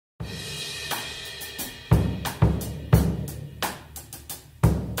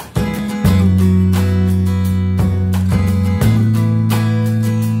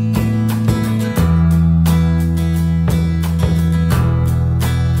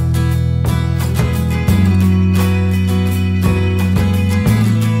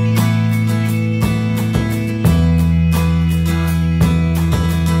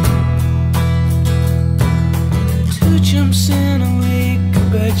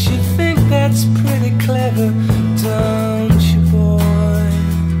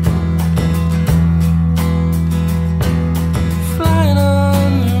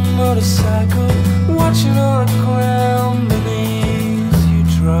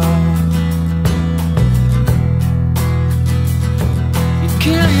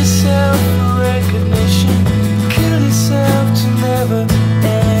yourself for recognition, kill yourself to never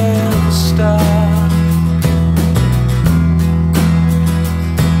ever stop.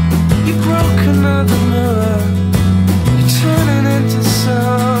 You broke another mirror, you're turning into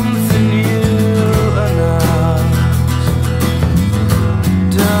something you are not.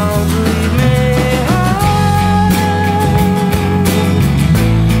 Don't leave me high,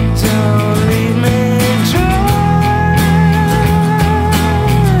 don't leave me dry,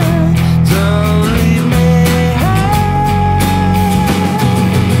 don't leave me high,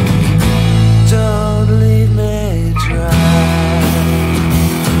 don't leave me dry.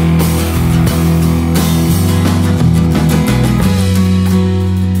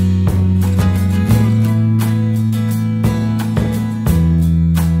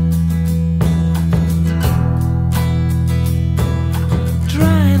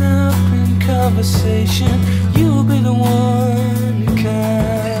 Drying up in conversation, you'll be the one who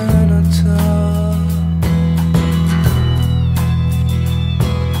cannot talk.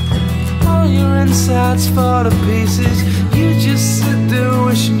 All your insides fall to pieces, you just sit there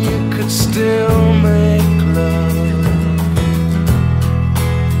wishing you could still